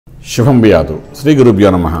శుభం వ్యాధు శ్రీ గురుభ్యో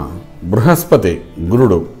నమః. బృహస్పతి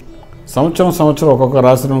గురుడు సంవత్సరం ఒక్కొక్క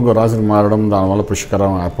రాశిని ఇంకో రాశిని మారడం, దానివల్ల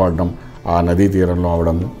పుష్కరం ఏర్పడడం, ఆ నదీ తీరంలో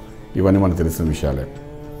అవడం, ఇవన్నీ మనకు తెలిసిన విషయాలే.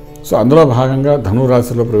 సో అందులో భాగంగా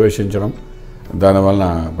ధనురాశిలో ప్రవేశించడం, దానివల్ల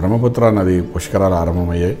బ్రహ్మపుత్ర నది పుష్కరాలు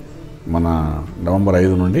ఆరంభమయ్యాయి. మన నవంబర్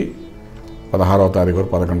 5 నుండి 16వ తారీఖు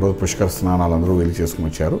వరకు 11 రోజులు పుష్కర స్నానాలు అందరూ వెళ్ళి చేసుకుని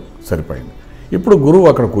వచ్చారు, సరిపోయింది. ఇప్పుడు గురువు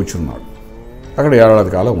అక్కడ కూర్చున్నాడు, అక్కడ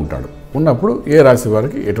ఏడాది కాలం ఉంటాడు. ఉన్నప్పుడు ఏ రాశి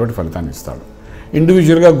వారికి ఎటువంటి ఫలితాన్ని ఇస్తాడు,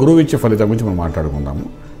 ఇండివిజువల్గా గురువు ఇచ్చే ఫలితం గురించి మనం మాట్లాడుకుందాము.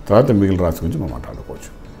 తర్వాత మిగిలిన రాశి గురించి మనం మాట్లాడుకోవచ్చు.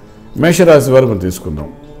 మేషరాశి వారికి మనం తీసుకుందాం.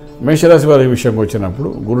 మేషరాశి వారి విషయంకి వచ్చినప్పుడు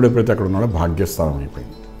గురుడు ఎప్పుడైతే అక్కడ ఉన్నాడో భాగ్యస్థానం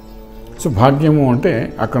అయిపోయింది. సో భాగ్యము అంటే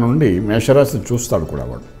అక్కడ నుండి మేషరాశిని చూస్తాడు కూడా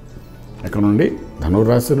వాడు. అక్కడ నుండి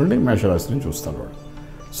ధనురాశి నుండి మేషరాశిని చూస్తాడు వాడు.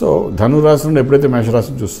 సో ధనురాశి నుండి ఎప్పుడైతే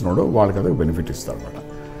మేషరాశిని చూస్తున్నాడో వాళ్ళకి అది బెనిఫిట్ ఇస్తాడు అనమాట.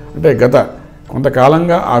 అంటే గత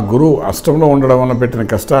కొంతకాలంగా ఆ గురువు అష్టంలో ఉండడం వల్ల పెట్టిన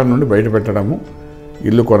కష్టాల నుండి బయటపెట్టడము,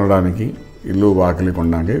 ఇల్లు కొనడానికి, ఇల్లు వాకిలి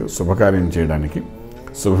కొనడానికి, శుభకార్యం చేయడానికి,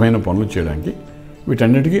 శుభమైన పనులు చేయడానికి,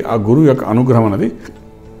 వీటన్నిటికీ ఆ గురువు యొక్క అనుగ్రహం అనేది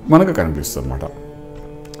మనకు కనిపిస్తుంది అనమాట.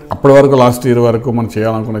 అప్పటి వరకు లాస్ట్ ఇయర్ వరకు మనం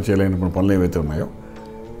చేయాలనుకున్న చేయలేని పనులు ఏవైతే ఉన్నాయో,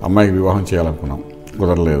 అమ్మాయికి వివాహం చేయాలనుకున్నాం,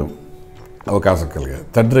 కుదరలేదు, అవకాశం కలిగేది.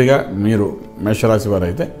 తండ్రిగా మీరు మేషరాశి వారు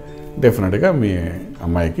అయితే డెఫినెట్గా మీ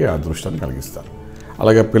అమ్మాయికి ఆ అదృష్టాన్ని కలిగిస్తారు.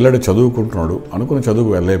 అలాగే పిల్లడు చదువుకుంటున్నాడు, అనుకున్న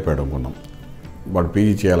చదువుకు వెళ్ళైపోయాడు అనుకున్నాం, వాడు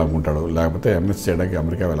పీజీ చేయాలనుకుంటాడు, లేకపోతే ఎంఎస్ చేయడానికి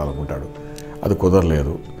అమెరికా వెళ్ళాలనుకుంటాడు, అది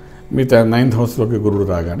కుదరలేదు. మీ 9th హౌస్లోకి గురుడు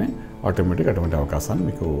రాగానే ఆటోమేటిక్ అటువంటి అవకాశాన్ని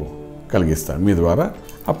మీకు కలిగిస్తాడు, మీ ద్వారా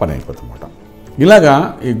ఆ పని అయిపోతుందన్నమాట. ఇలాగా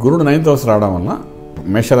ఈ గురుడు 9th హౌస్ రావడం వల్ల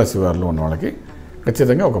మేషరాశి వారిలో ఉన్న వాళ్ళకి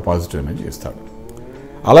ఖచ్చితంగా ఒక పాజిటివ్ ఎనర్జీ ఇస్తాడు.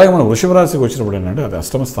 అలాగే మనం వృషభ రాశికి వచ్చినప్పుడు ఏంటంటే అది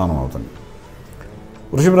అష్టమ స్థానం అవుతుంది.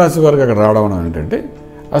 వృషభ రాశి వారికి అక్కడ రావడం ఏంటంటే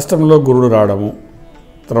అష్టమంలో గురుడు రావడము,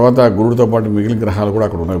 తర్వాత గురుడితో పాటు మిగిలిన గ్రహాలు కూడా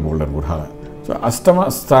అక్కడ ఉన్నాయి, బోల్డెన్ గ్రహాలు. సో అష్టమ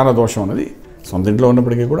స్థాన దోషం అనేది సొంత ఇంట్లో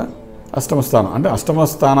ఉన్నప్పటికీ కూడా అష్టమ స్థానం అంటే అష్టమ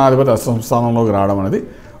స్థానాధిపతి అష్టమ స్థానంలోకి రావడం అనేది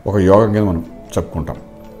ఒక యోగం కింద మనం చెప్పుకుంటాం.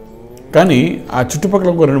 కానీ ఆ చుట్టుపక్కల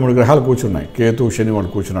ఇంకో 2-3 గ్రహాలు కూర్చున్నాయి, కేతు శని వాడు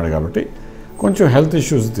కూర్చున్నాడు కాబట్టి కొంచెం హెల్త్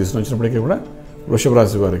ఇష్యూస్ తీసుకుని వచ్చినప్పటికీ కూడా వృషభ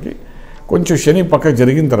రాశి వారికి కొంచెం శని పక్కకు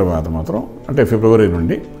జరిగిన తర్వాత మాత్రం అంటే ఫిబ్రవరి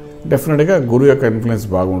నుండి డెఫినెట్గా గురువు యొక్క ఇన్ఫ్లుయెన్స్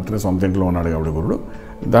బాగుంటుంది. సొంత ఇంట్లో ఉన్నాడు కాబట్టి గురుడు,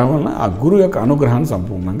 దానివల్ల ఆ గురువు యొక్క అనుగ్రహాన్ని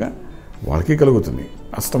సంపూర్ణంగా వాళ్ళకి కలుగుతుంది.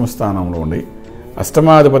 అష్టమ స్థానంలో ఉండి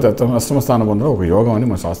అష్టమాధిపతి అష్టమ స్థానం పొందడం ఒక యోగం అని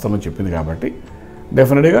మన శాస్త్రంలో చెప్పింది కాబట్టి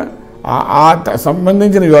డెఫినెట్గా ఆ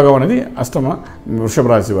సంబంధించిన యోగం అనేది వృషభ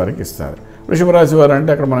రాశి వారికి ఇస్తారు. వృషభ రాశి వారు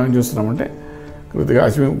అంటే అక్కడ మనం ఏం చూస్తున్నామంటే కృతిగా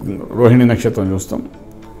రోహిణి నక్షత్రం చూస్తాం,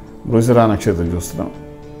 వృషరా నక్షత్రం చూస్తున్నాం.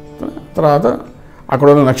 తర్వాత అక్కడ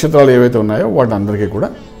ఉన్న నక్షత్రాలు ఏవైతే ఉన్నాయో వాటి అందరికీ కూడా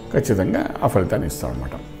ఖచ్చితంగా ఆ ఫలితాన్ని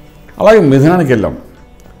ఇస్తామన్నమాట. అలాగే మిథునానికి వెళ్ళాం.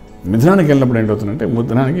 మిథునానికి వెళ్ళినప్పుడు ఏంటవుతుందంటే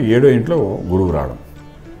మిథునానికి 7వ ఇంట్లో గురువు రావడం,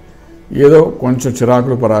 ఏదో కొంచెం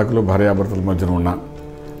చిరాకులు పరాకులు భార్యాభర్తల మధ్యన ఉన్న,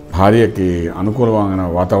 భార్యకి అనుకూలమైన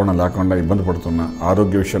వాతావరణం లేకుండా ఇబ్బంది పడుతున్నా,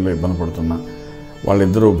 ఆరోగ్య విషయంలో ఇబ్బంది పడుతున్నా,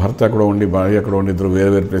 వాళ్ళిద్దరూ భర్త ఎక్కడో ఉండి భార్య ఎక్కడో ఉండి ఇద్దరు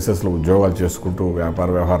వేరు ప్లేసెస్లో ఉద్యోగాలు చేసుకుంటూ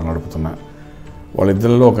వ్యవహారం నడుపుతున్నా,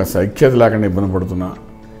 వాళ్ళిద్దరిలో ఒక సైక్యత లేకుండా ఇబ్బంది పడుతున్నా,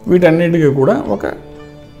 వీటన్నిటికీ కూడా ఒక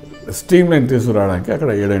స్ట్రీమ్ లైన్ తీసుకురావడానికి అక్కడ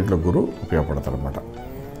 7వ ఇంట్లో గురువు ఉపయోగపడతారన్నమాట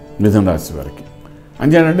మిథున రాశి వారికి.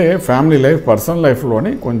 అంతేనంటే ఫ్యామిలీ లైఫ్, పర్సనల్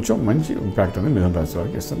లైఫ్లోని కొంచెం మంచి ఇంపాక్ట్ అనేది మిథున రాశి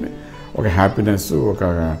వారికి ఇస్తుంది. ఒక హ్యాపీనెస్, ఒక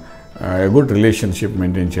గుడ్ రిలేషన్షిప్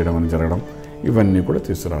మెయింటైన్ చేయడం అని జరగడం, ఇవన్నీ కూడా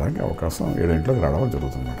తీసుకురావడానికి అవకాశం 7వ ఇంట్లోకి రావడం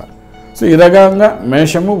జరుగుతుందన్నమాట. సో ఈ రకంగా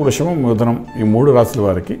మేషము, వృషభం, మిథునం ఈ 3 రాశుల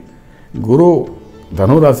వారికి గురువు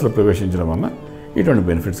ధనురాశిలో ప్రవేశించడం వల్ల ఇటువంటి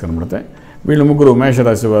బెనిఫిట్స్ కనబడతాయి. వీళ్ళు ముగ్గురు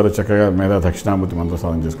మేషరాశి వారు చక్కగా మేధా దక్షిణామూర్తి మంత్ర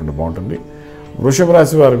సాధన చేసుకుంటే బాగుంటుంది. వృషభ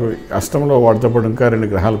రాశి వారికి అష్టంలో వాటితో పాటు ఇంకా 2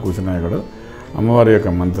 గ్రహాలు కూర్చున్నాయి కూడా అమ్మవారి యొక్క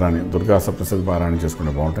మంత్రాన్ని దుర్గా సప్తశతి పారాయణ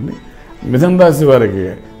చేసుకుంటే బాగుంటుంది. మిథున రాశి వారికి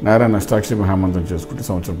నారాయణ అష్టాక్షరి మహామంత్రం చేసుకుంటే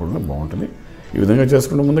సంవత్సరం పొడవునా బాగుంటుంది. ఈ విధంగా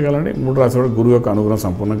చేసుకుంటే ముందుకెళ్ళండి. 3 రాశి వారు గురువు యొక్క అనుగ్రహం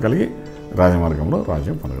సంపూర్ణం కలిగి రాజమార్గంలో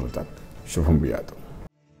రాజ్యం పొందగలుగుతారు. శుభం వ్యాధు.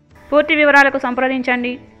 పూర్తి వివరాలకు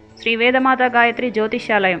సంప్రదించండి శ్రీ వేదమాత గాయత్రి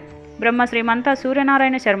జ్యోతిష్యాలయం, బ్రహ్మ శ్రీ మంతా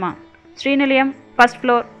సూర్యనారాయణ శర్మ, శ్రీ నిలయం, 1st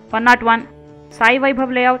floor, 101, Sai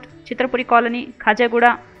Vaibhav layout, Chitrapuri colony, Khajaguda,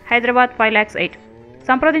 Hyderabad 5,08,000.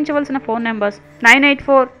 సంప్రదించవలసిన ఫోన్ నెంబర్స్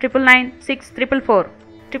 98499644,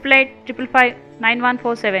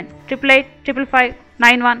 8855559147,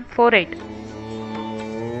 8855559148.